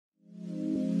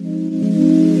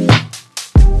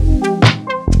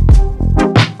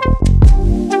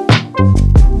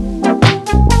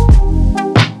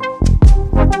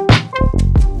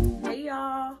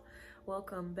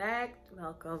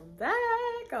welcome back.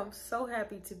 I'm so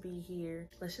happy to be here.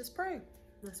 Let's just pray.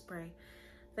 Let's pray.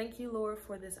 Thank you, Lord,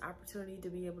 for this opportunity to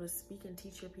be able to speak and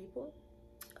teach your people.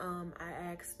 I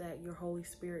ask that your Holy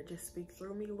Spirit just speak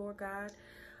through me, Lord God.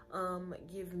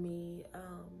 Give me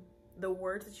the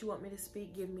words that you want me to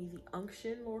speak. Give me the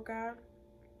unction, Lord God,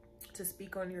 to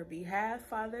speak on your behalf,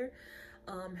 Father.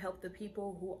 Help the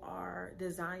people who are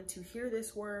designed to hear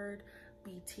this word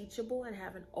be teachable and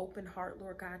have an open heart,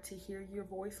 Lord God, to hear your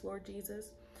voice, Lord Jesus.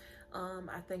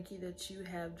 I thank you that you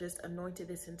have just anointed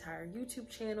this entire YouTube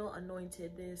channel,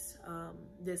 anointed this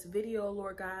this video,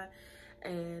 Lord God,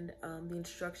 and the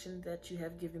instruction that you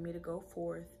have given me to go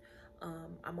forth,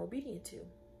 I'm obedient to.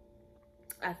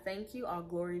 I thank you. All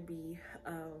glory be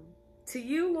to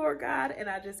you, Lord God, and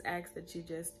I just ask that you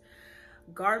just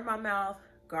guard my mouth,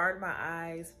 guard my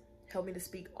eyes, help me to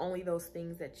speak only those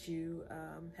things that you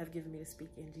have given me to speak,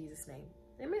 in Jesus' name.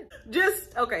 Amen.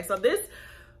 Okay, so this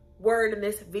word in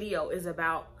this video is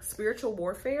about spiritual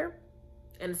warfare,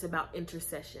 and it's about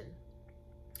intercession.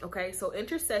 Okay, so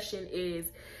intercession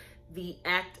is the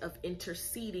act of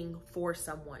interceding for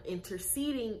someone.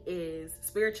 Interceding is,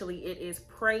 spiritually, it is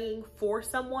praying for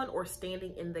someone or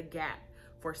standing in the gap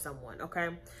for someone, okay?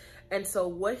 And so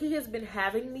what he has been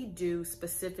having me do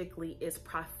specifically is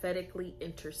prophetically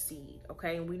intercede,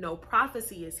 okay? And we know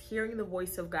prophecy is hearing the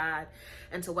voice of God.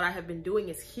 And so what I have been doing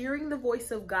is hearing the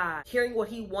voice of God, hearing what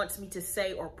he wants me to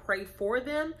say or pray for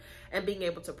them, and being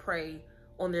able to pray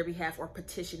on their behalf or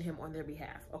petition him on their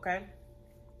behalf, okay?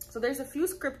 So there's a few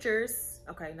scriptures.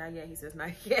 Okay, not yet. He says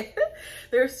not yet.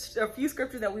 There's a few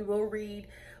scriptures that we will read,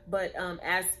 but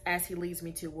as he leads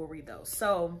me to, we'll read those.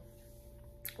 So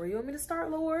where you want me to start,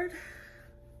 Lord?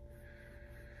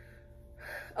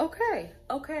 Okay.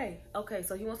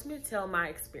 So he wants me to tell my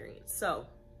experience. So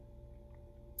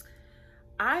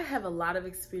I have a lot of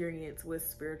experience with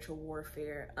spiritual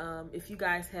warfare. If you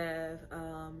guys have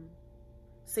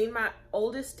seen my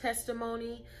oldest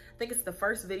testimony, I think it's the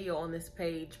first video on this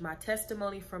page, my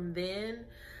testimony from then,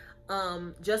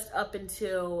 just up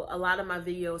until a lot of my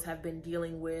videos have been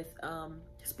dealing with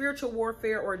spiritual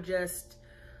warfare, or just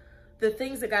the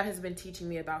things that God has been teaching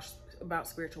me about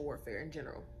spiritual warfare in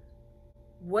general.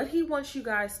 What he wants you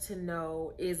guys to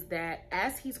know is that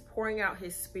as he's pouring out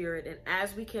his spirit, and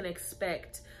as we can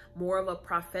expect more of a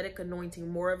prophetic anointing,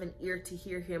 more of an ear to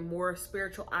hear him, more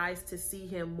spiritual eyes to see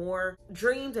him, more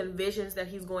dreams and visions that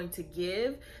he's going to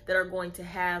give that are going to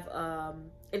have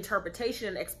interpretation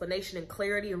and explanation and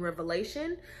clarity and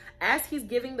revelation. As he's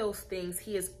giving those things,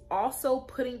 he is also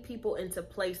putting people into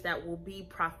place that will be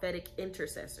prophetic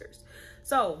intercessors.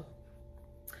 So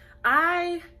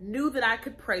I knew that I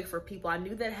could pray for people. I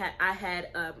knew that I had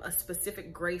a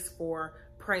specific grace for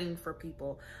praying for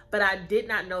people, but I did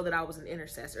not know that I was an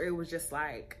intercessor. It was just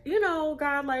like, you know,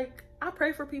 God, like, I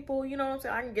pray for people, you know what I'm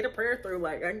saying? I can get a prayer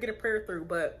through,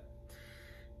 but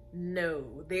no,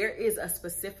 there is a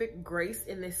specific grace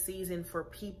in this season for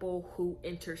people who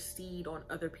intercede on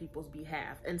other people's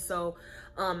behalf. And so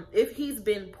if he's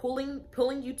been pulling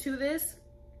you to this,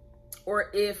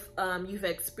 or if you've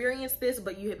experienced this,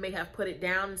 but you may have put it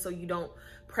down, so you don't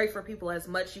pray for people as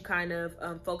much, you kind of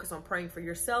focus on praying for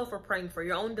yourself, or praying for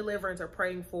your own deliverance, or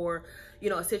praying for, you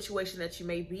know, a situation that you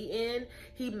may be in,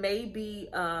 he may be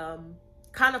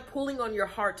kind of pulling on your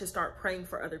heart to start praying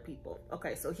for other people.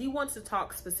 Okay, so he wants to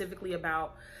talk specifically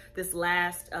about this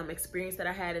last experience that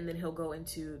I had, and then he'll go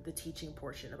into the teaching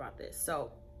portion about this.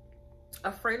 So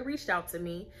a friend reached out to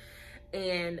me,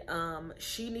 and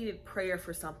she needed prayer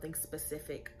for something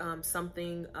specific,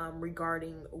 something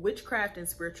regarding witchcraft and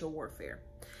spiritual warfare.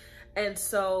 And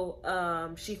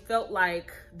so she felt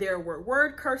like there were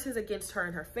word curses against her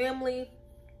and her family,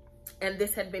 and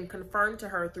this had been confirmed to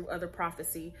her through other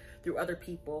prophecy, through other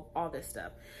people, all this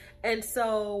stuff. And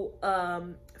so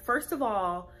first of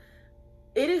all,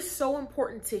 it is so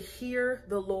important to hear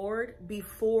the Lord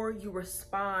before you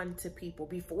respond to people.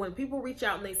 Before, when people reach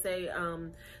out and they say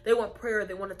they want prayer,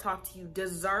 they want to talk to you,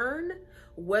 discern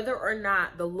whether or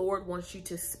not the Lord wants you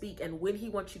to speak, and when he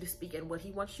wants you to speak, and what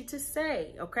he wants you to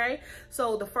say, okay?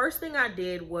 So the first thing I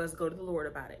did was go to the Lord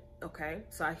about it, okay?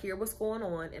 So I hear what's going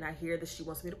on, and I hear that she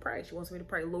wants me to pray. She wants me to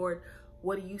pray, Lord,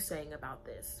 what are you saying about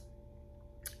this?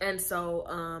 And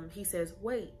so he says,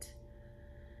 wait.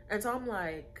 And so I'm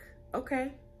like,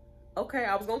 okay,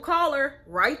 I was gonna call her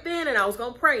right then, and I was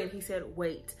gonna pray, and he said,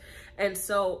 wait. And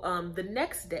so the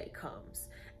next day comes,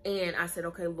 and I said,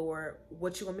 okay, Lord,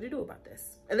 what you want me to do about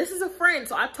this? And this is a friend,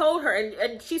 so I told her,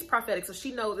 and she's prophetic, so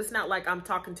she knows it's not like I'm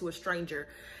talking to a stranger.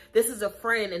 This is a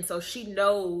friend, and so she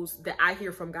knows that I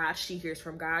hear from God, she hears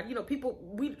from God. You know,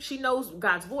 she knows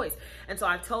God's voice. And so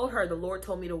I told her, the Lord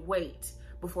told me to wait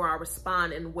before I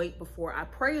respond and wait before I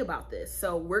pray about this.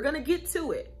 So we're going to get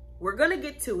to it. We're going to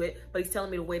get to it, but he's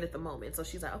telling me to wait at the moment. So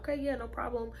she's like, okay, yeah, no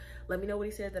problem. Let me know what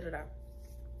he said, da-da-da.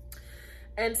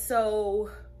 And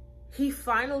so he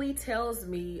finally tells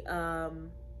me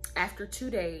after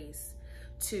 2 days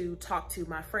to talk to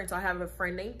my friend. So I have a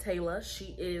friend named Taylor.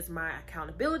 She is my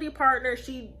accountability partner.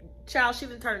 She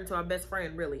didn't turn into my best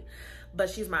friend really, but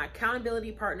she's my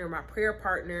accountability partner, my prayer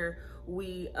partner.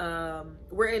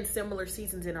 We're in similar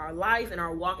seasons in our life and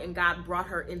our walk, and God brought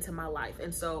her into my life.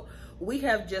 And so we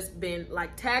have just been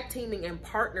like tag teaming and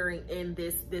partnering in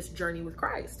this journey with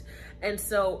Christ. And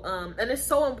so, and it's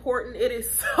so important. It is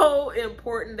so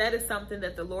important. That is something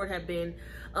that the Lord had been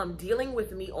dealing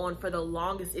with me on for the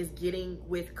longest, is getting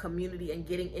with community and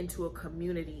getting into a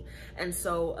community. And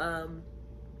so,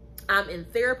 I'm in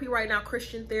therapy right now,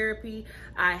 Christian therapy.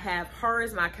 I have her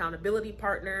as my accountability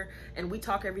partner, and we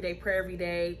talk every day, pray every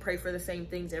day, pray for the same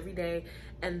things every day.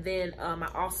 And then I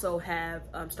also have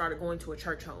started going to a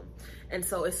church home. And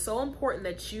so it's so important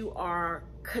that you are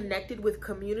connected with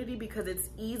community, because it's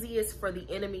easiest for the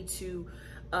enemy to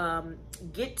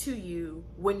get to you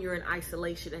when you're in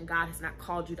isolation, and God has not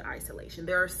called you to isolation.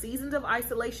 There are seasons of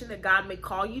isolation that God may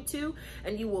call you to,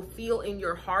 and you will feel in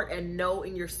your heart and know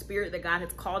in your spirit that God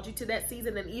has called you to that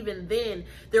season. And even then,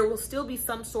 there will still be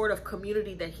some sort of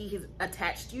community that he has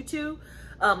attached you to,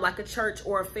 like a church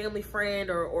or a family friend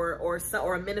or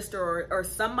a minister or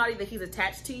somebody that he's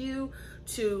attached to you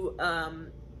to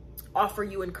offer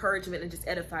you encouragement and just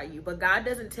edify you. But God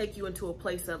doesn't take you into a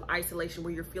place of isolation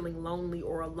where you're feeling lonely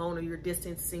or alone, or you're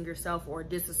distancing yourself or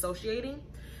disassociating.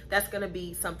 That's going to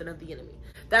be something of the enemy.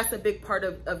 That's a big part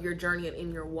of your journey and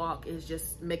in your walk, is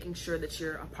just making sure that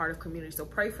you're a part of community. So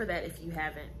pray for that if you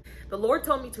haven't. The Lord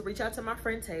told me to reach out to my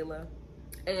friend Taylor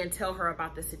and tell her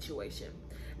about the situation.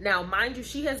 Now, mind you,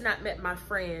 she has not met my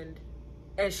friend,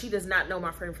 and she does not know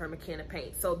my friend from a can of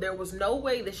paint. So there was no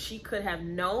way that she could have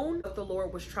known what the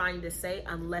Lord was trying to say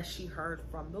unless she heard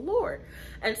from the Lord.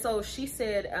 And so she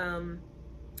said,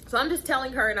 so I'm just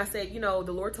telling her, and I said,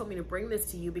 the Lord told me to bring this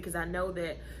to you because I know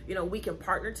that, we can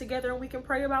partner together and we can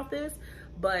pray about this.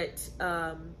 But,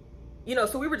 so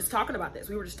we were just talking about this.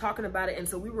 We were just talking about it. And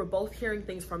so we were both hearing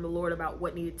things from the Lord about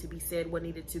what needed to be said, what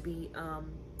needed to be,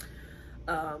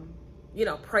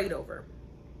 prayed over.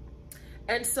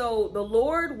 And so the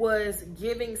Lord was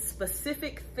giving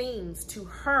specific things to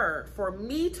her for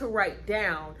me to write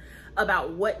down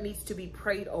about what needs to be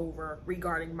prayed over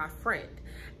regarding my friend.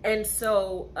 And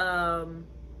so,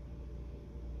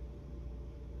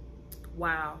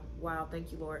 wow.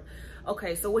 Thank you, Lord.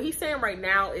 Okay. So what he's saying right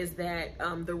now is that,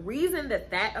 the reason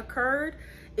that occurred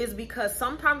is because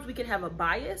sometimes we can have a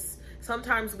bias.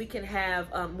 Sometimes we can have,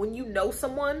 when you know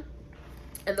someone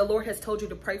and the Lord has told you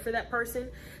to pray for that person,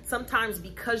 sometimes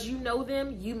because you know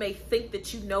them, you may think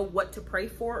that you know what to pray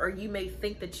for, or you may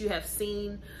think that you have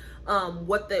seen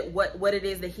what it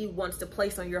is that he wants to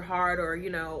place on your heart, or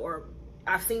or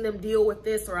I've seen them deal with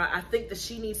this, or I think that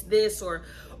she needs this, or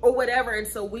whatever. And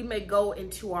so we may go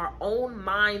into our own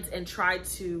minds and try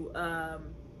to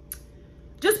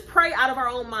just pray out of our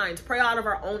own minds, pray out of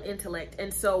our own intellect.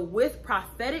 And so with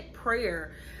prophetic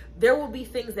prayer, there will be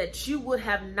things that you would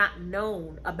have not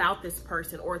known about this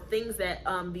person, or things that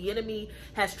the enemy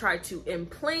has tried to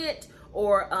implant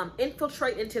or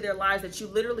infiltrate into their lives that you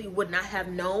literally would not have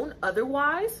known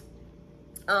otherwise,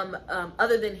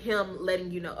 other than him letting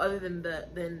you know, other than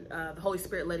the Holy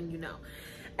Spirit letting you know.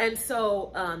 And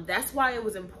so that's why it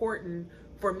was important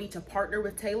for me to partner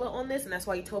with Taylor on this, and that's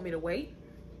why he told me to wait.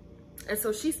 And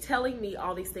so she's telling me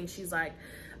all these things. She's like,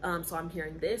 so I'm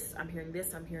hearing this, I'm hearing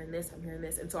this, I'm hearing this, I'm hearing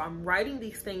this. And so I'm writing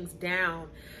these things down.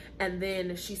 And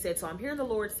then she said, so I'm hearing the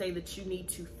Lord say that you need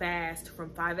to fast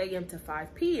from 5 a.m. to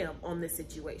 5 p.m. on this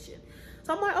situation.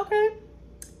 So I'm like, okay,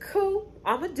 cool,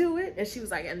 I'm gonna do it. And she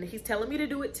was like, and he's telling me to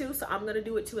do it too, so I'm gonna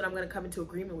do it too, and I'm gonna come into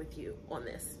agreement with you on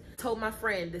this. I told my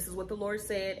friend, this is what the Lord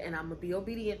said, and I'm gonna be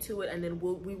obedient to it, and then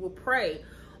we will pray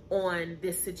on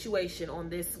this situation, on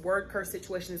this word curse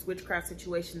situation, this witchcraft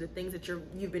situation, the things that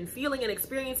you've been feeling and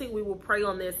experiencing. We will pray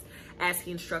on this as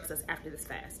he instructs us after this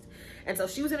fast. And so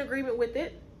she was in agreement with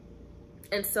it.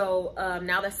 And so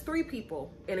now that's 3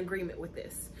 people in agreement with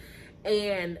this.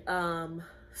 And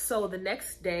so the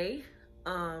next day,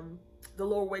 the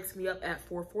Lord wakes me up at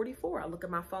 4:44. I look at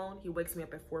my phone, he wakes me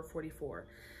up at 4:44.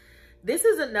 This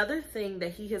is another thing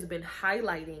that he has been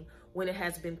highlighting when it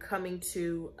has been coming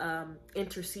to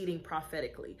interceding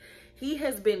prophetically. He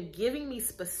has been giving me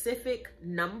specific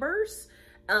numbers.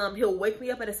 He'll wake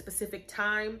me up at a specific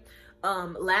time.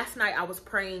 Last night I was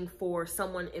praying for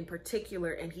someone in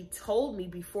particular, and he told me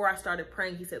before I started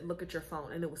praying, he said, look at your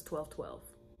phone, and it was 12:12.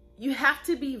 you have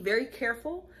to be very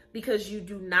careful, because you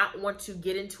do not want to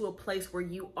get into a place where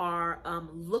you are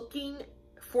looking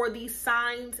for these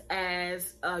signs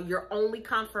as your only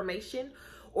confirmation,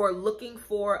 or looking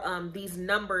for these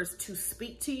numbers to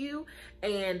speak to you.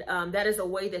 And that is a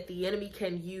way that the enemy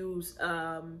can use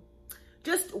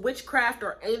just witchcraft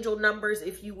or angel numbers,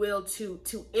 if you will, to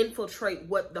infiltrate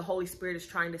what the Holy Spirit is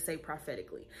trying to say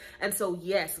prophetically. And so,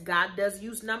 yes, God does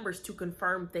use numbers to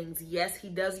confirm things. Yes, he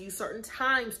does use certain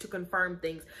times to confirm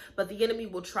things, but the enemy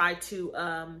will try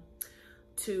to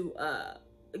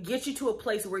get you to a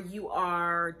place where you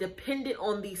are dependent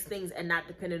on these things and not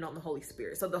dependent on the Holy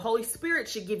Spirit. So the Holy Spirit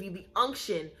should give you the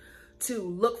unction to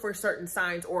look for certain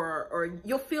signs, or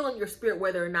you'll feel in your spirit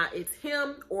whether or not it's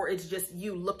him or it's just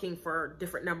you looking for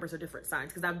different numbers or different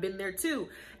signs. Because I've been there too,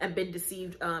 and been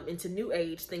deceived into New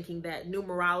Age, thinking that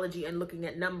numerology and looking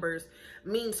at numbers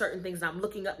mean certain things. And I'm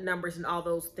looking up numbers and all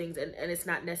those things, and it's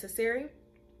not necessary.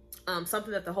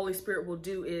 Something that the Holy Spirit will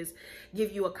do is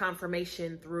give you a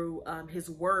confirmation through his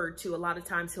word too. A lot of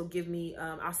times he'll give me,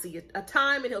 I'll see a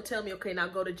time and he'll tell me, okay, now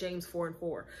go to James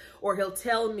 4:4. Or he'll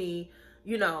tell me,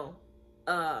 you know,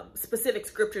 specific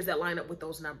scriptures that line up with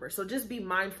those numbers. So just be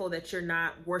mindful that you're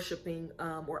not worshiping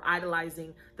or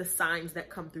idolizing the signs that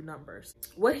come through numbers.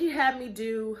 What he had me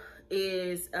do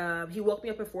is he woke me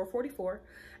up at 4:44.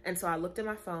 And so I looked at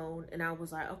my phone and I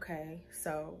was like, okay,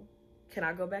 so can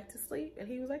I go back to sleep? And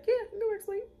he was like, yeah, you can go back to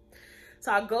sleep.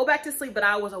 So I go back to sleep, but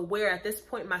I was aware at this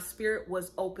point, my spirit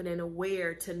was open and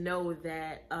aware to know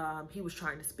that he was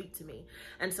trying to speak to me.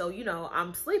 And so, you know,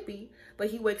 I'm sleepy, but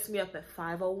he wakes me up at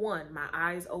 5:01. My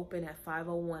eyes open at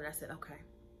 5:01. I said, okay,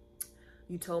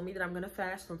 you told me that I'm going to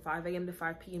fast from 5 a.m. to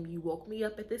 5 p.m. You woke me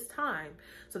up at this time.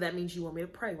 So that means you want me to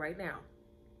pray right now.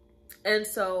 And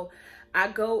so I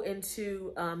go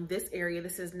into this area.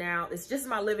 This is now, it's just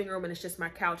my living room and it's just my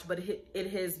couch, but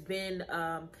it has been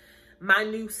my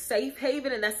new safe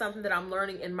haven. And that's something that I'm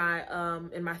learning in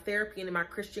my therapy and in my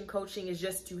Christian coaching, is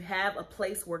just to have a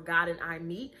place where God and I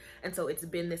meet. And so it's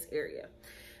been this area.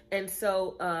 And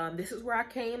so this is where I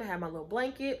came. I had my little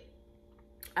blanket.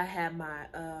 I had my,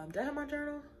 did I have my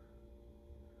journal?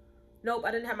 Nope,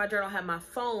 I didn't have my journal. I had my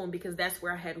phone, because that's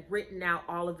where I had written out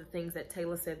all of the things that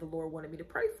Taylor said the Lord wanted me to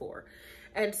pray for.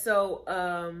 And so,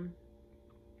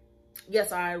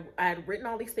 yes, I had written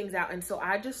all these things out. And so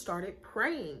I just started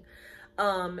praying.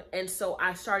 And so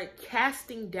I started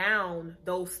casting down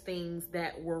those things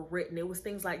that were written. It was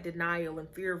things like denial and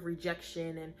fear of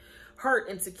rejection and hurt,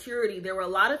 insecurity. There were a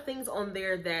lot of things on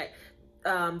there that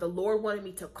the Lord wanted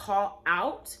me to call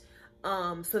out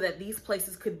so that these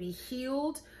places could be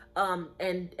healed.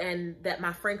 And that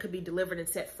my friend could be delivered and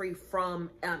set free from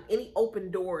any open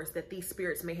doors that these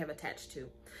spirits may have attached to.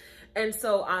 And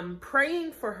so I'm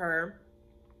praying for her,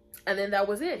 and then that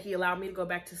was it. He allowed me to go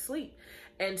back to sleep.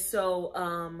 And so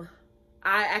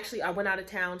I went out of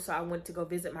town, so I went to go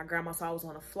visit my grandma. So I was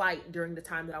on a flight during the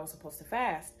time that I was supposed to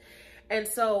fast. And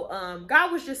so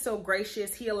God was just so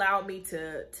gracious. He allowed me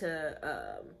to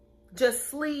just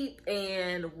sleep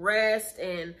and rest,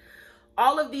 and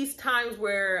all of these times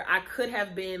where I could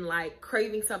have been like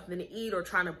craving something to eat or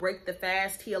trying to break the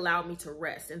fast, he allowed me to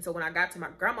rest. And so when I got to my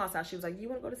grandma's house, she was like, you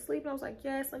want to go to sleep? And I was like,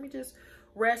 yes, let me just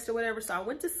rest or whatever. So I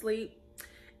went to sleep,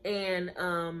 and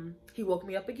he woke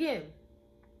me up again.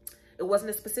 It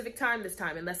wasn't a specific time this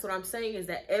time. And that's what I'm saying, is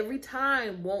that every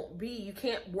time won't be, you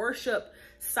can't worship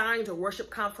signs or worship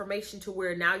confirmation to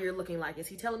where now you're looking like, is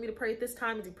he telling me to pray at this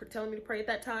time? Is he telling me to pray at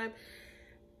that time?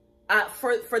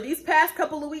 For these past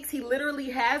couple of weeks, he literally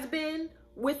has been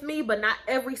with me, but not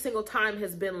every single time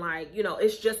has been like, you know,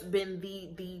 it's just been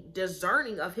the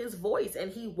discerning of his voice. And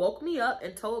he woke me up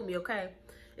and told me, okay,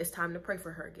 it's time to pray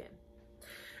for her again.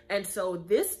 And so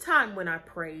this time when I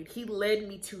prayed, he led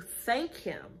me to thank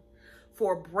him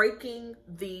for breaking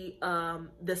the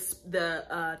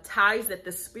ties that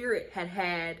the spirit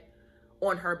had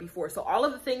on her before. So all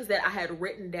of the things that I had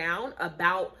written down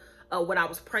about what I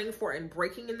was praying for and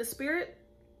breaking in the spirit,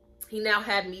 he now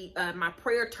had me, my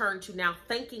prayer turned to now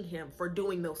thanking him for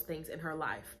doing those things in her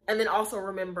life. And then also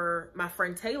remember, my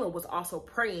friend Taylor was also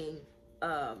praying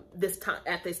at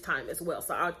this time as well.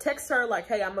 So I'll text her like,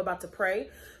 hey, I'm about to pray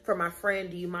for my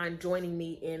friend. Do you mind joining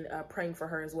me in praying for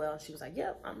her as well? And she was like,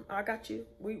 yep, I got you.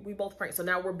 We both praying. So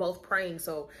now we're both praying.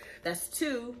 So that's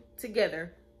two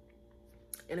together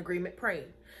in agreement praying.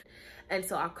 And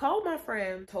so I called my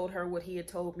friend, told her what he had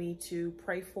told me to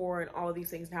pray for and all of these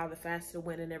things, and how the fast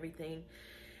went and everything.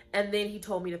 And then he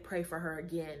told me to pray for her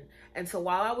again. And so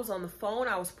while I was on the phone,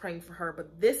 I was praying for her.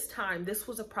 But this time, this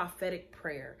was a prophetic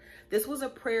prayer. This was a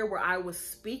prayer where I was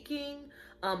speaking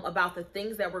about the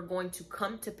things that were going to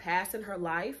come to pass in her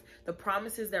life, the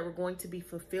promises that were going to be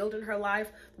fulfilled in her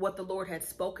life, what the Lord had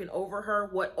spoken over her,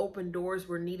 what open doors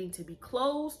were needing to be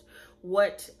closed,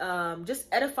 what just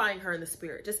edifying her in the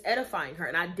spirit, just edifying her.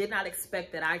 And I did not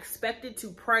expect that. I expected to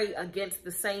pray against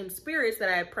the same spirits that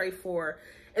I had prayed for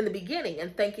in the beginning,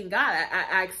 and thanking God,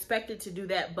 I expected to do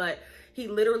that, but he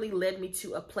literally led me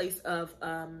to a place of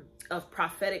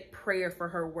prophetic prayer for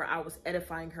her, where I was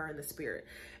edifying her in the spirit.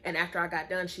 And after I got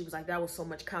done, she was like, that was so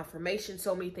much confirmation,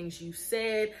 so many things you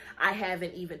said I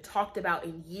haven't even talked about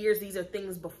in years. These are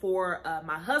things before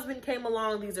my husband came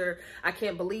along. These are, I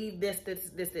can't believe this.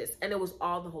 And it was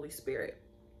all the Holy Spirit.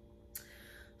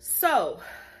 So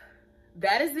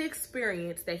that is the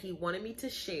experience that he wanted me to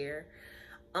share.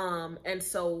 And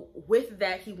so with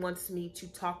that, he wants me to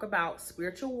talk about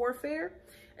spiritual warfare,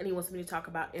 and he wants me to talk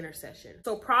about intercession.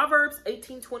 So Proverbs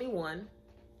 18:21,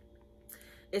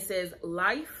 it says,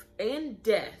 life and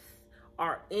death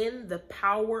are in the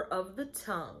power of the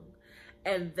tongue,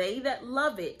 and they that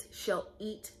love it shall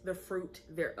eat the fruit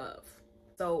thereof.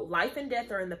 So life and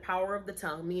death are in the power of the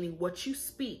tongue, meaning what you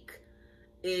speak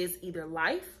is either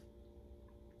life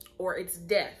or it's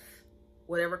death,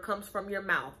 whatever comes from your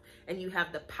mouth. And you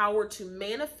have the power to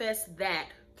manifest that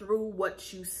through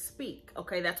what you speak.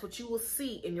 Okay, that's what you will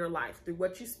see in your life, through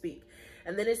what you speak.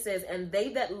 And then it says, and they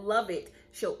that love it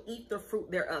shall eat the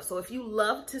fruit thereof. So if you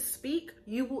love to speak,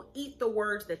 you will eat the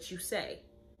words that you say,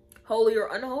 holy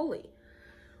or unholy.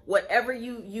 Whatever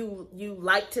you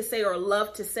like to say or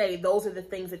love to say, those are the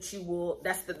things that you will,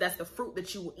 that's the fruit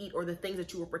that you will eat, or the things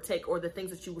that you will partake, or the things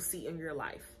that you will see in your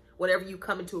life. Whatever you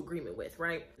come into agreement with,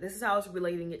 right? This is how I was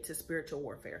relating it to spiritual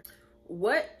warfare.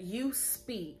 What you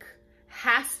speak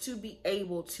has to be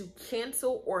able to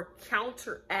cancel or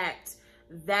counteract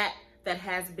that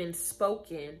has been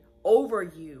spoken over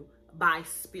you by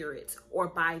spirits, or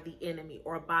by the enemy,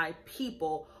 or by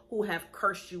people who have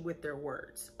cursed you with their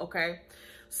words, okay?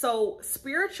 So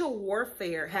spiritual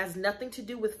warfare has nothing to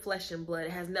do with flesh and blood.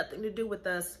 It has nothing to do with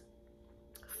us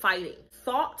fighting.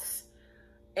 Thoughts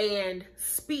and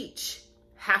speech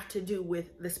have to do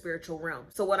with the spiritual realm.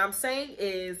 So what I'm saying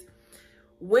is,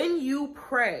 when you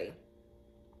pray,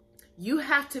 you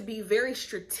have to be very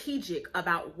strategic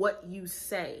about what you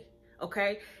say,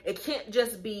 okay? It can't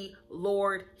just be,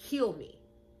 Lord, heal me.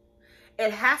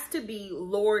 It has to be,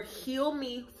 Lord, heal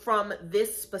me from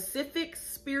this specific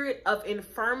spirit of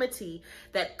infirmity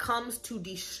that comes to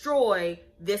destroy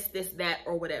this, that,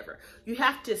 or whatever. You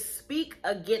have to speak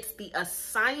against the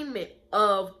assignment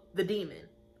of the demon,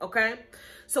 okay?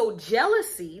 So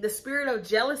jealousy, the spirit of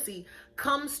jealousy,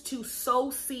 comes to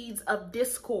sow seeds of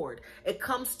discord. It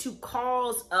comes to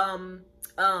cause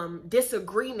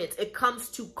disagreements. It comes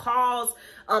to cause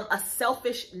a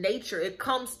selfish nature. It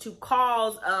comes to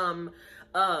cause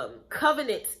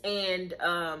covenants and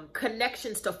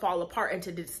connections to fall apart and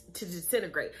to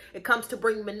disintegrate. It comes to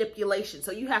bring manipulation.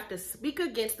 So you have to speak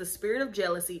against the spirit of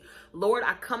jealousy. Lord,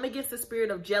 I come against the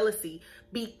spirit of jealousy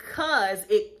because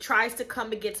it tries to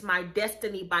come against my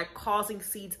destiny by causing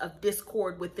seeds of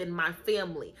discord within my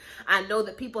family. I know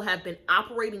that people have been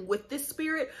operating with this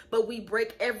spirit, but we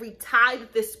break every tie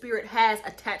that this spirit has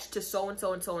attached to so and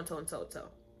so and so and so and so and so.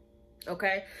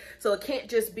 Okay? So it can't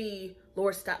just be,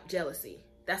 Lord, stop jealousy.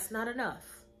 That's not enough.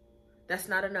 That's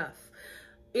not enough.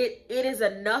 It is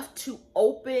enough to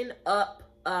open up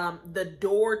the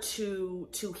door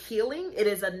to healing. It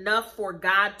is enough for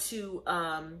God to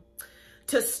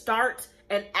start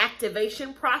an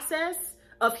activation process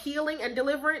of healing and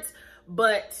deliverance,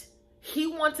 but he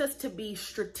wants us to be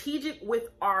strategic with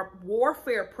our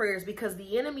warfare prayers, because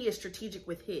the enemy is strategic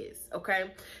with his,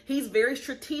 okay? He's very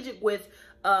strategic with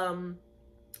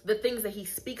the things that he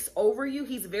speaks over you.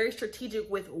 He's very strategic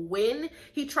with when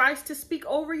he tries to speak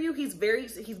over you. He's very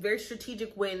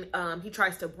strategic when he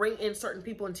tries to bring in certain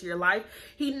people into your life.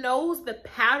 He knows the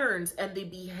patterns and the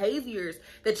behaviors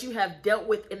that you have dealt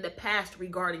with in the past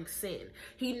regarding sin.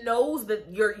 He knows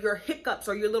that your hiccups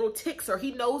or your little ticks, or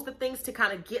he knows the things to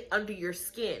kind of get under your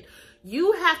skin.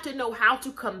 You have to know how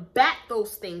to combat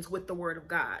those things with the word of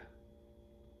God.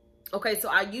 Okay, so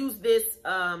I use this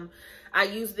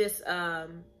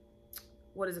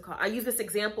what is it called? I use this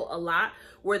example a lot,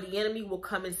 where the enemy will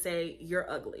come and say,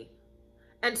 you're ugly.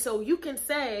 And so you can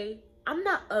say, I'm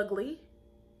not ugly.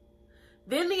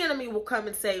 Then the enemy will come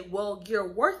and say, well, you're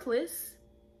worthless.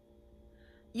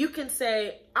 You can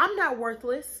say, I'm not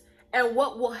worthless. And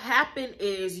what will happen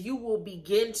is you will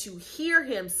begin to hear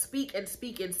him speak and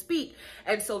speak and speak.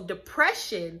 And so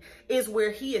depression is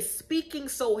where he is speaking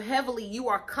so heavily. You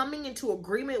are coming into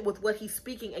agreement with what he's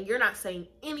speaking and you're not saying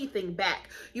anything back.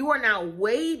 You are now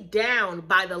weighed down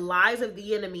by the lies of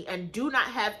the enemy and do not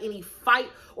have any fight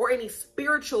or any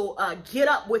spiritual get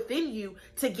up within you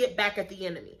to get back at the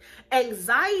enemy.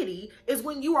 Anxiety is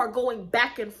when you are going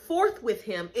back and forth with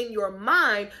him in your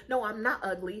mind. No, I'm not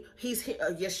ugly.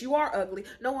 Yes, you are ugly.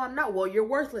 No, I'm not. Well, you're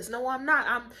worthless. No, I'm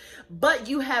not. But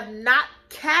you have not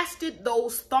casted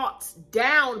those thoughts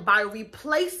down by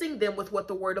replacing them with what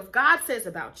the word of God says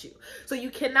about you. So you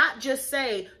cannot just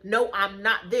say, no, I'm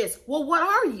not this. Well, what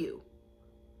are you?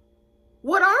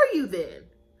 What are you then?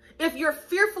 If you're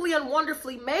fearfully and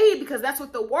wonderfully made, because that's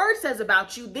what the word says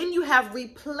about you, then you have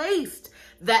replaced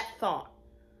that thought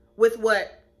with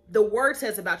what the word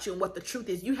says about you and what the truth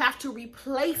is. You have to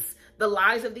replace the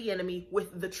lies of the enemy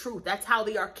with the truth. That's how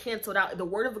they are canceled out. The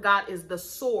word of God is the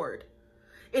sword.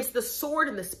 It's the sword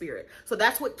in the spirit. So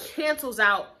that's what cancels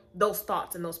out those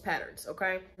thoughts and those patterns,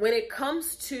 okay? When it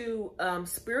comes to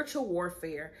spiritual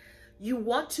warfare, you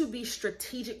want to be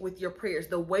strategic with your prayers.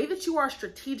 The way that you are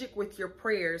strategic with your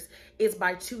prayers is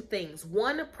by two things.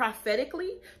 One,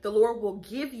 prophetically, the Lord will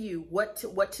give you what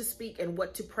to speak and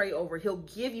what to pray over. He'll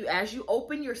give you, as you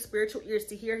open your spiritual ears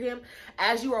to hear him,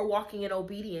 as you are walking in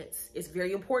obedience. It's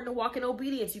very important to walk in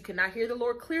obedience. You cannot hear the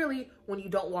Lord clearly when you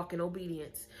don't walk in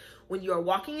obedience. When you are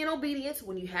walking in obedience,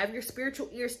 when you have your spiritual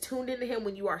ears tuned into him,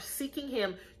 when you are seeking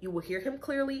him, you will hear him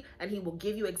clearly and he will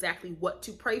give you exactly what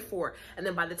to pray for. And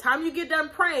then by the time you get done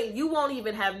praying, you won't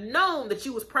even have known that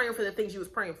you was praying for the things you was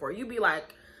praying for. You'd be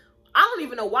like, I don't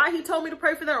even know why he told me to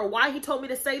pray for that or why he told me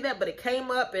to say that, but it came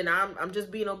up and I'm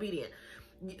just being obedient.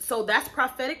 So that's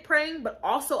prophetic praying, but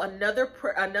also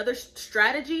another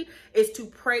strategy is to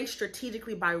pray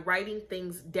strategically by writing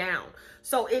things down.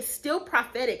 So it's still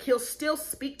prophetic. He'll still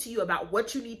speak to you about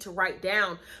what you need to write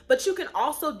down, but you can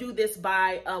also do this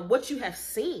by what you have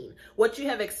seen, what you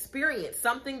have experienced,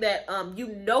 something that you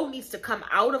know needs to come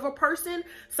out of a person,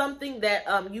 something that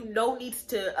you know needs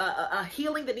to, a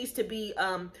healing that needs to be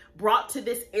brought to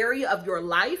this area of your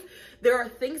life. There are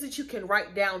things that you can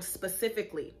write down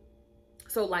specifically.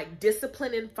 So like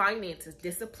discipline in finances,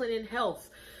 discipline in health,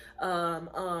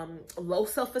 low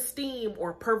self-esteem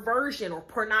or perversion or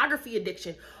pornography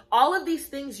addiction. All of these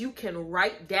things you can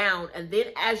write down. And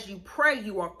then as you pray,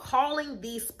 you are calling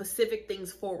these specific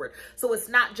things forward. So it's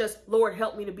not just, Lord,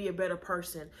 help me to be a better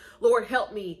person. Lord,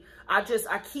 help me. I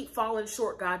keep falling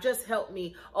short, God. Just help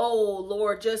me. Oh,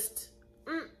 Lord, just,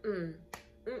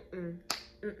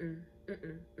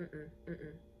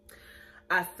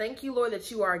 I thank you, Lord, that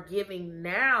you are giving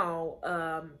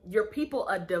now your people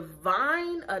a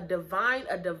divine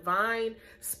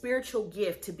spiritual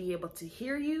gift to be able to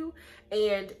hear you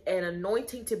and an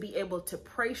anointing to be able to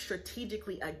pray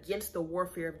strategically against the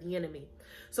warfare of the enemy.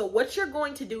 So what you're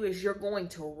going to do is you're going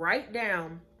to write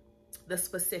down the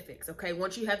specifics, okay?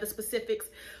 Once you have the specifics,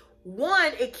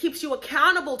 one, it keeps you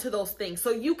accountable to those things. So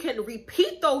you can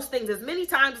repeat those things as many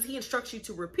times as he instructs you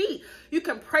to repeat. You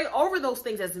can pray over those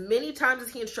things as many times as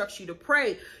he instructs you to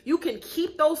pray. You can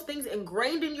keep those things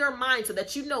ingrained in your mind so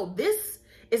that you know this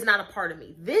is not a part of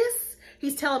me. This,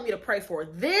 he's telling me to pray for.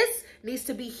 This needs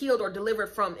to be healed or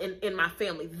delivered from in my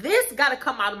family. This got to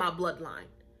come out of my bloodline.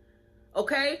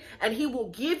 Okay? And he will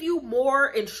give you more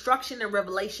instruction and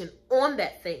revelation on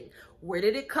that thing. Where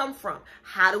did it come from?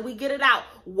 How do we get it out?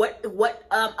 What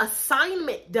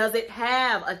assignment does it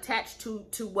have attached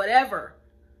to whatever?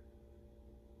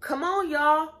 Come on,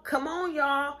 y'all. Come on,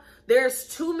 y'all. There's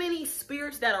too many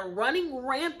spirits that are running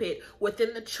rampant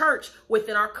within the church,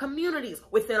 within our communities,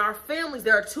 within our families.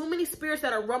 There are too many spirits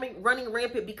that are running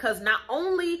rampant because not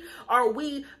only are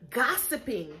we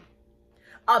gossiping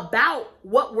about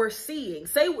what we're seeing.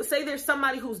 Say there's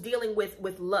somebody who's dealing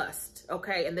with lust,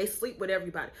 okay, and they sleep with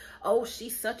everybody. Oh,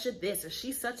 she's such a this and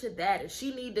she's such a that and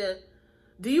she need to.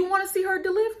 Do you want to see her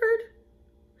delivered?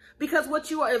 Because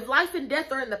if life and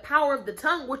death are in the power of the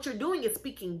tongue, what you're doing is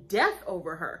speaking death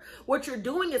over her. What you're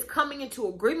doing is coming into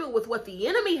agreement with what the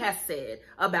enemy has said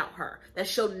about her, that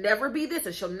she'll never be this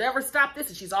and she'll never stop this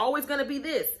and she's always going to be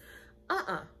this.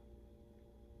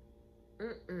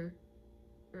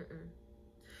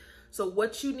 So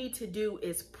what you need to do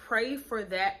is pray for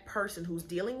that person who's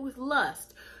dealing with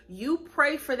lust. You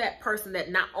pray for that person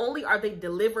that not only are they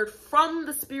delivered from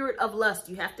the spirit of lust,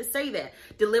 you have to say that,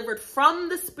 delivered from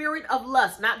the spirit of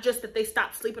lust, not just that they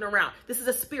stop sleeping around. This is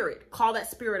a spirit. Call that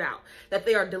spirit out. That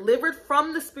they are delivered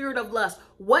from the spirit of lust.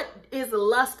 What is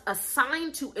lust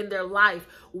assigned to in their life?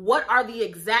 What are the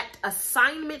exact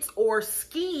assignments or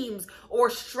schemes or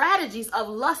strategies of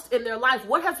lust in their life?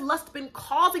 What has lust been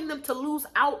causing them to lose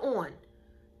out on?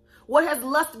 What has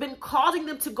lust been causing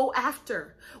them to go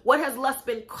after? What has lust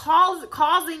been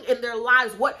causing in their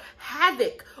lives? What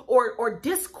havoc or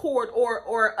discord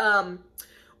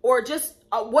or just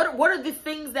what are the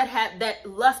things that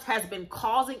lust has been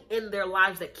causing in their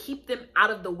lives that keep them out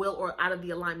of the will or out of the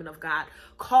alignment of God?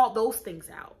 Call those things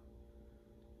out.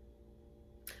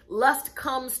 Lust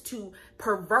comes to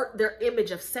pervert their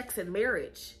image of sex and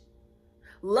marriage.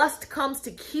 Lust comes to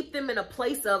keep them in a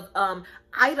place of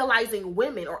idolizing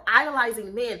women or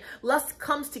idolizing men. Lust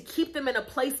comes to keep them in a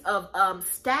place of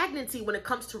stagnancy when it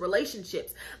comes to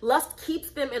relationships. Lust keeps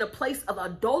them in a place of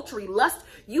adultery. Lust,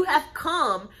 you have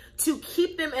come to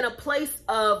keep them in a place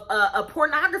of a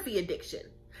pornography addiction.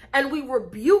 And we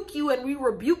rebuke you and we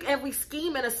rebuke every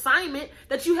scheme and assignment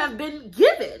that you have been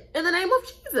given in the name of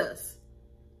Jesus.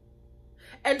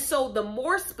 And so the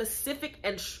more specific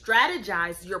and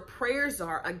strategized your prayers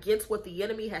are against what the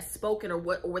enemy has spoken or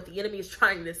what the enemy is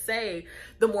trying to say,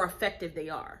 the more effective they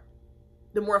are.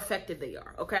 The more effective they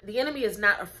are, okay? The enemy is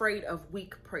not afraid of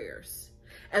weak prayers.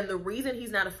 And the reason he's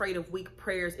not afraid of weak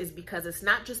prayers is because it's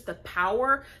not just the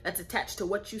power that's attached to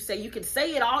what you say. You can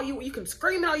say it all, you can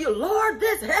scream it all, Lord,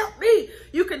 this help me.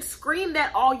 You can scream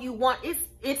that all you want.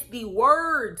 It's the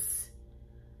words.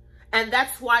 And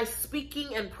that's why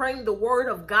speaking and praying the word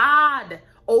of God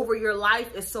over your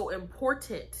life is so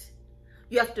important.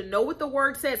 You have to know what the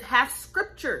word says. Have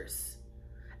scriptures.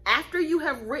 After you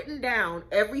have written down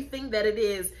everything that it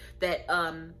is that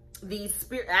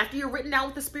after you've written down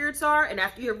what the spirits are and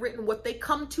after you have written what they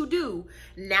come to do,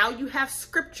 now you have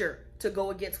scripture to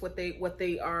go against what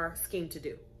they are schemed to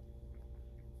do.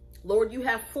 Lord, you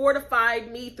have fortified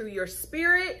me through your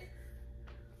spirit.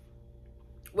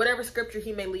 Whatever scripture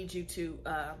he may lead you to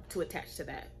attach to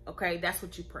that. Okay, that's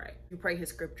what you pray. You pray his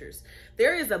scriptures.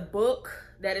 There is a book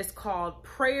that is called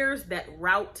Prayers That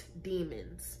Rout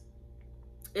Demons.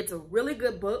 It's a really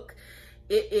good book.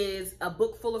 It is a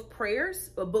book full of prayers,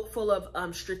 a book full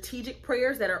of strategic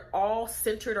prayers that are all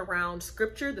centered around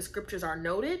scripture. The scriptures are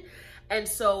noted. And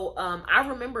so I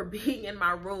remember being in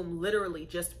my room, literally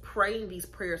just praying these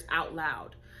prayers out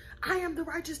loud. I am the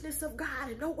righteousness of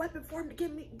God, and no weapon formed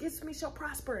against me shall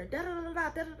prosper. And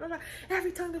da-da-da-da-da-da-da-da.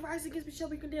 Every tongue that rises against me shall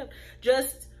be condemned.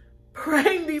 Just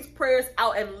praying these prayers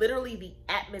out, and literally the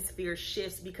atmosphere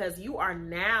shifts because you are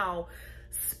now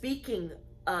speaking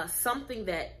something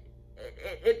that,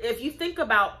 if you think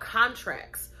about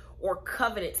contracts or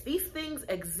covenants, these things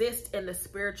exist in the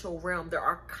spiritual realm. There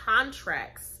are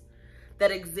contracts that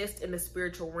exist in the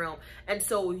spiritual realm. And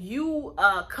so you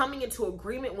coming into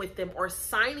agreement with them or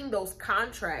signing those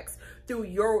contracts through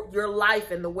your life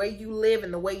and the way you live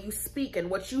and the way you speak and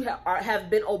what you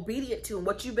have been obedient to and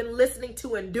what you've been listening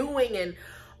to and doing and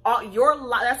your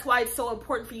life. That's why it's so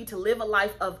important for you to live a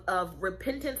life of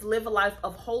repentance, live a life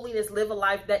of holiness, live a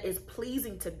life that is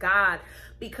pleasing to God,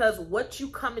 because what you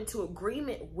come into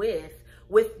agreement with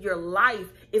your life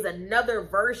is another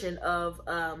version of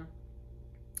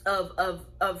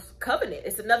covenant.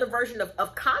 It's another version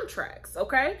of contracts.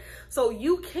 Okay, so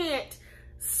you can't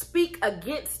speak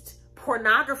against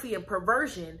pornography and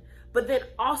perversion but then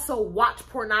also watch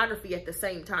pornography at the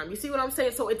same time. You see what I'm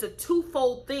saying? So it's a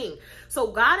twofold thing. So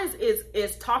God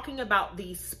is talking about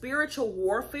the spiritual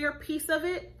warfare piece of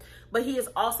it, but he is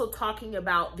also talking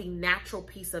about the natural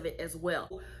piece of it as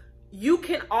well. You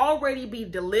can already be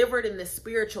delivered in the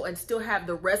spiritual and still have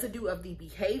the residue of the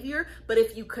behavior. But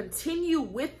if you continue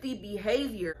with the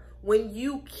behavior, when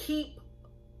you keep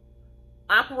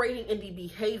operating in the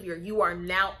behavior, you are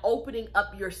now opening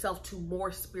up yourself to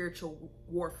more spiritual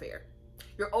warfare.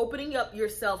 You're opening up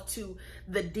yourself to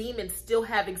the demon still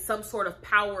having some sort of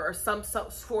power or some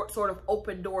sort of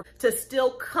open door to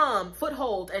still come,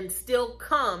 foothold, and still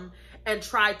come and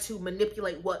try to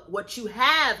manipulate what you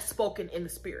have spoken in the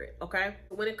spirit. Okay,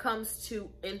 when it comes to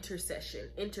intercession.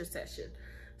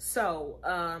 So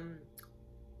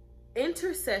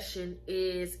intercession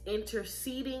is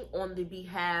interceding on the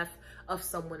behalf of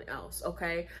someone else.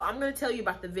 Okay, I'm going to tell you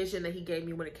about the vision that he gave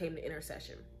me when it came to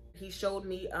intercession. He showed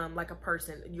me like a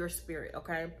person, your spirit.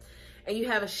 Okay, and you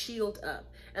have a shield up,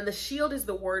 and the shield is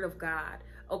the word of God.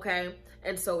 Okay.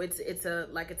 And so it's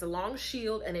a long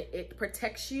shield, and it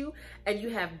protects you, and you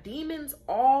have demons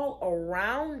all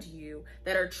around you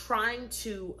that are trying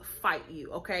to fight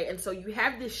you. Okay. And so you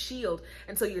have this shield,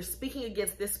 and so you're speaking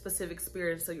against this specific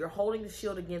spirit. And so you're holding the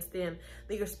shield against them.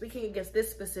 Then you're speaking against this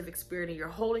specific spirit, and you're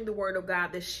holding the word of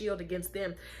God, this shield, against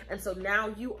them. And so now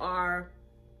you are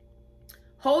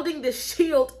holding this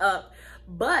shield up.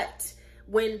 But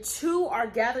when two are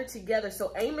gathered together,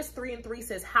 so Amos 3:3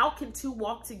 says, how can two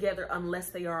walk together unless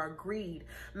they are agreed?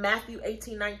 Matthew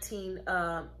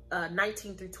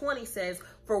 18:19 through 20 says,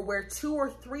 for where 2 or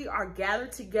 3 are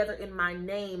gathered together in my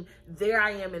name, there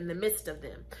I am in the midst of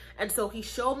them. And so he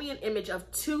showed me an image of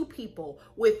 2 people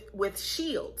with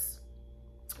shields.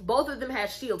 Both of them had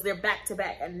shields. They're back to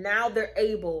back, and now they're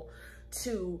able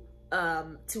to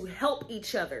help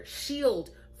each other,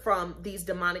 shield from these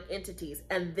demonic entities.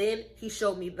 And then he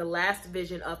showed me the last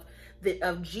vision of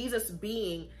Jesus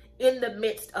being in the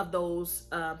midst of those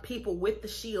people with the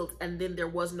shields, and then there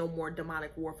was no more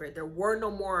demonic warfare. There were no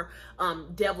more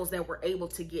devils that were able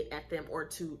to get at them or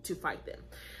to fight them.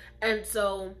 And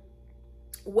so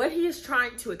what he is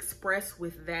trying to express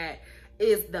with that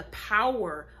is the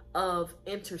power of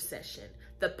intercession,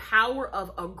 the power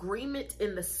of agreement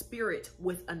in the spirit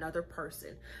with another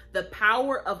person, the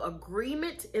power of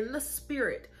agreement in the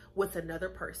spirit with another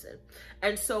person.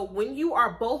 And so when you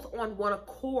are both on one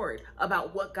accord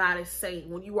about what God is saying,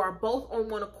 when you are both on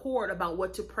one accord about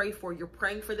what to pray for, you're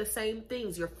praying for the same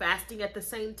things, you're fasting at the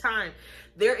same time,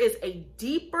 there is a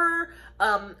deeper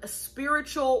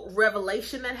spiritual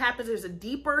revelation that happens. There's a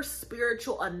deeper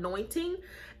spiritual anointing,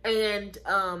 and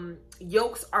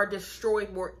yokes are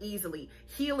destroyed more easily.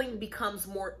 Healing becomes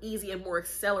more easy and more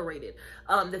accelerated.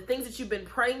 The things that you've been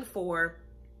praying for,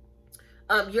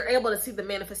 you're able to see the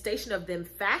manifestation of them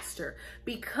faster,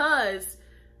 because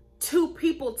 2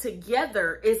 people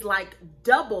together is like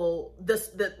double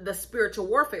the spiritual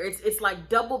warfare. It's like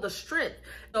double the strength.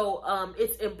 So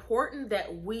it's important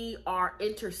that we are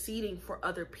interceding for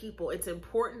other people. It's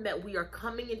important that we are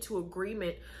coming into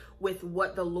agreement with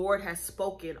what the Lord has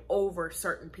spoken over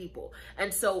certain people.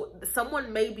 And so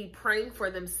someone may be praying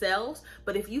for themselves,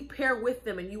 but if you pair with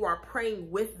them and you are praying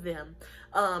with them,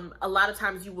 a lot of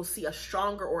times you will see a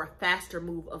stronger or a faster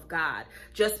move of God,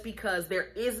 just because there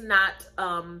is not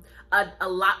a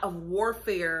lot of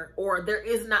warfare, or there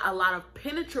is not a lot of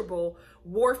penetrable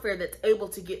warfare that's able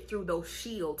to get through those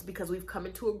shields, because we've come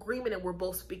into agreement and we're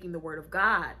both speaking the word of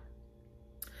God.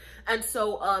 And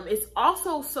so it's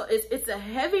also, it's a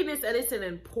heaviness and it's an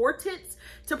importance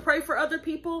to pray for other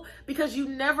people, because you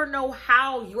never know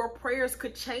how your prayers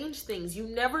could change things. You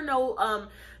never know,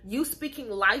 you speaking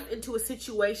life into a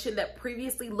situation that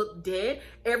previously looked dead.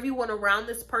 Everyone around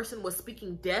this person was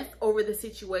speaking death over the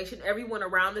situation. Everyone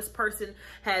around this person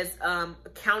has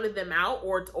counted them out,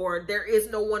 or there is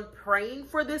no one praying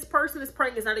for this person. This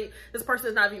person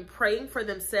is not even praying for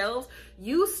themselves.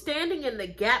 You standing in the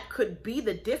gap could be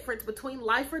the difference between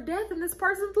life or death in this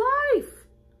person's life.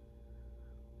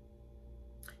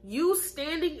 You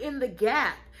standing in the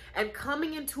gap and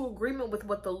coming into agreement with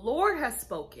what the Lord has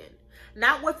spoken.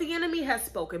 Not what the enemy has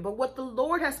spoken, but what the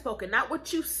Lord has spoken. Not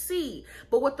what you see,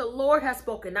 but what the Lord has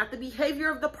spoken. Not the behavior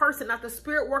of the person, not the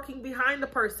spirit working behind the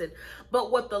person,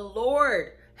 but what the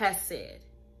Lord has said.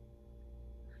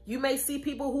 You may see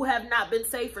people who have not been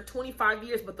saved for 25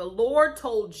 years, but the Lord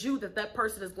told you that that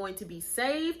person is going to be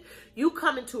saved. You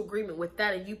come into agreement with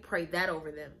that and you pray that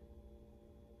over them.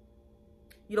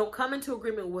 You don't come into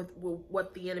agreement with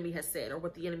what the enemy has said or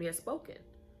what the enemy has spoken.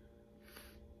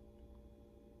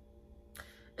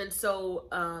 And so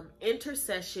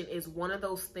intercession is one of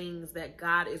those things that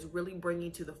God is really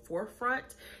bringing to the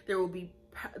forefront. There will be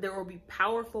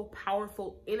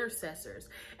powerful intercessors,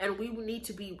 and we need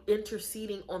to be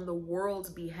interceding on the world's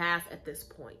behalf at this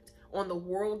point. On the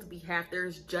world's behalf,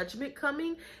 there's judgment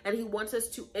coming, and he wants us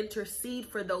to intercede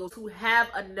for those who have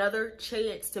another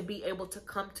chance to be able to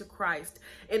come to Christ.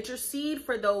 Intercede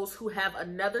for those who have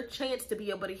another chance to be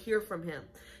able to hear from him.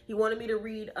 He wanted me to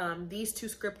read these 2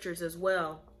 scriptures as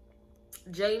well.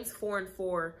 James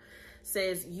 4:4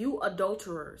 says, "You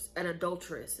adulterers and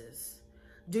adulteresses,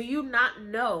 do you not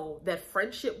know that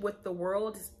friendship with the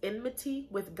world is enmity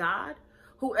with God?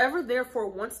 Whoever therefore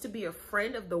wants to be a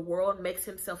friend of the world makes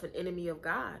himself an enemy of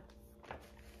God."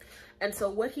 And so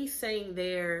what he's saying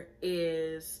there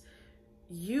is,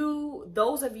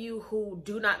 those of you who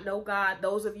do not know God,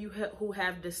 those of you who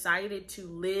have decided to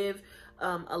live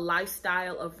a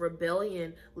lifestyle of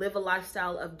rebellion, live a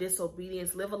lifestyle of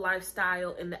disobedience, live a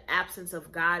lifestyle in the absence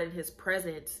of God and his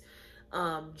presence,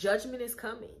 judgment is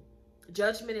coming.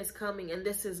 Judgment is coming, and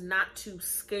this is not to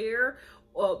scare,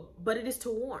 but it is to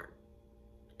warn.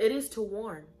 It is to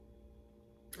warn.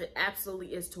 It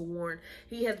absolutely is to warn.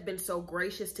 He has been so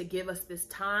gracious to give us this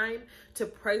time to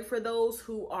pray for those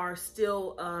who are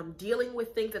still dealing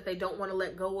with things that they don't want to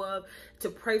let go of, to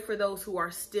pray for those who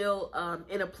are still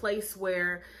in a place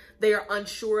where they are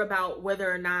unsure about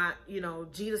whether or not, you know,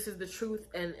 Jesus is the truth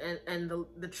and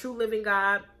the true living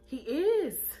God. He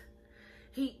is.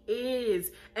 He is.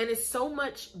 And it's so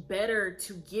much better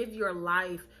to give your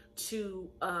life to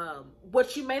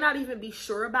what you may not even be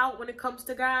sure about when it comes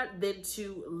to God than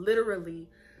to literally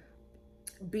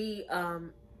be,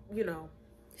 you know,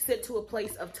 sent to a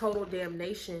place of total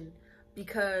damnation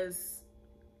because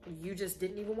you just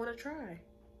didn't even want to try.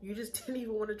 You just didn't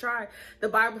even want to try. The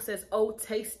Bible says, oh,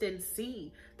 taste and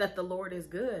see that the Lord is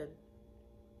good.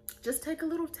 Just take a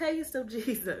little taste of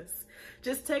Jesus.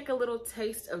 Just take a little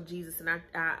taste of Jesus, and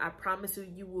I promise you,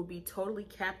 you will be totally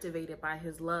captivated by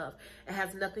his love. It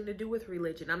has nothing to do with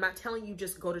religion. I'm not telling you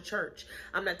just go to church.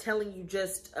 I'm not telling you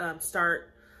just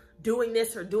start doing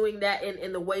this or doing that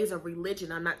in the ways of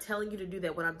religion. I'm not telling you to do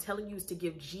that. What I'm telling you is to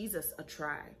give Jesus a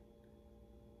try.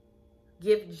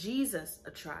 Give Jesus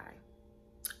a try.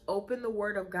 Open the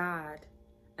word of God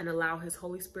and allow his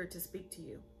Holy Spirit to speak to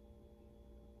you.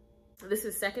 This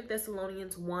is 2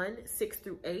 Thessalonians 1, 6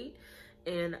 through 8.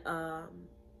 And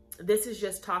this is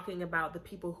just talking about the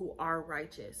people who are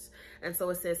righteous. And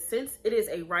so it says, since it is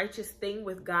a righteous thing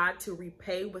with God to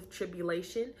repay with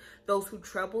tribulation those who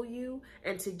trouble you,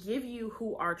 and to give you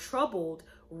who are troubled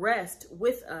rest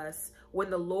with us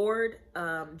when the Lord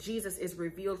Jesus is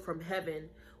revealed from heaven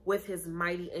with his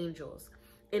mighty angels,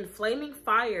 in flaming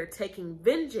fire, taking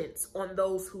vengeance on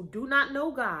those who do not know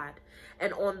God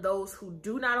and on those who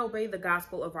do not obey the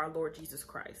gospel of our Lord Jesus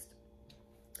Christ.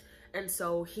 And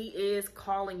so he is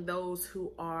calling those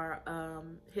who are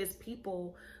his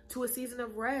people to a season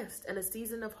of rest and a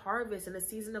season of harvest and a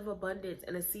season of abundance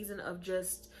and a season of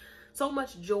just so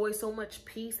much joy, so much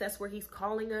peace. That's where he's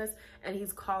calling us. And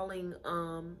he's calling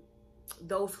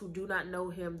those who do not know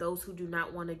him, those who do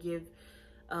not want to give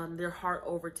their heart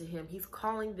over to him. He's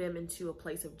calling them into a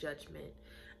place of judgment.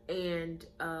 And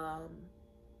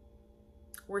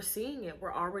we're seeing it.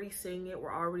 We're already seeing it.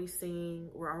 We're already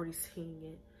seeing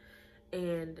it.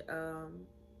 And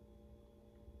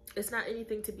it's not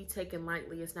anything to be taken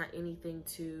lightly. It's not anything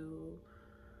to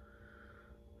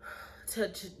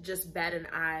just bat an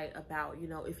eye about. You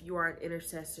know, if you are an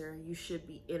intercessor, you should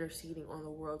be interceding on the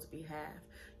world's behalf.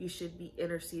 You should be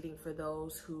interceding for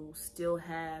those who still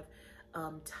have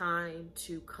time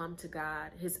to come to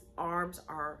God. His arms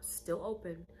are still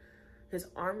open. His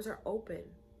arms are open.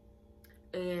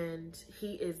 And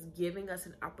he is giving us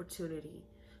an opportunity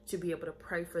to be able to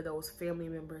pray for those family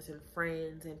members and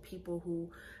friends and people who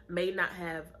may not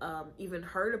have even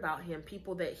heard about him,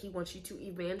 people that he wants you to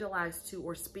evangelize to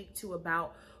or speak to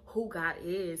about who God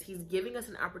is. He's giving us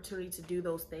an opportunity to do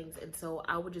those things. And so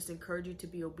I would just encourage you to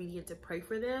be obedient, to pray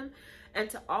for them, and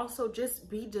to also just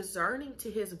be discerning to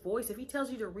his voice. If he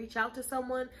tells you to reach out to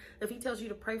someone, if he tells you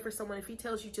to pray for someone, if he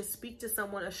tells you to speak to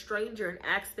someone, a stranger, and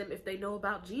ask them if they know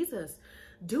about Jesus,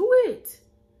 do it.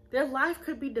 Their life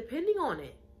could be depending on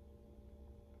it.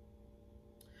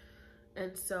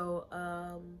 And so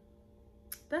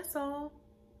that's all.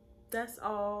 That's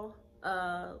all.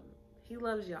 He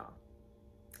loves y'all.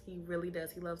 He really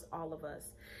does. He loves all of us.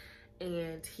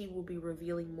 And he will be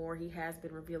revealing more. He has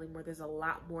been revealing more. There's a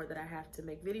lot more that I have to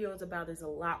make videos about. There's a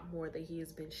lot more that he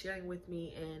has been sharing with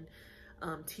me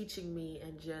and teaching me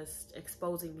and just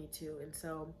exposing me to. And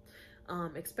so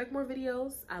expect more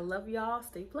videos. I love y'all.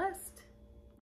 Stay blessed.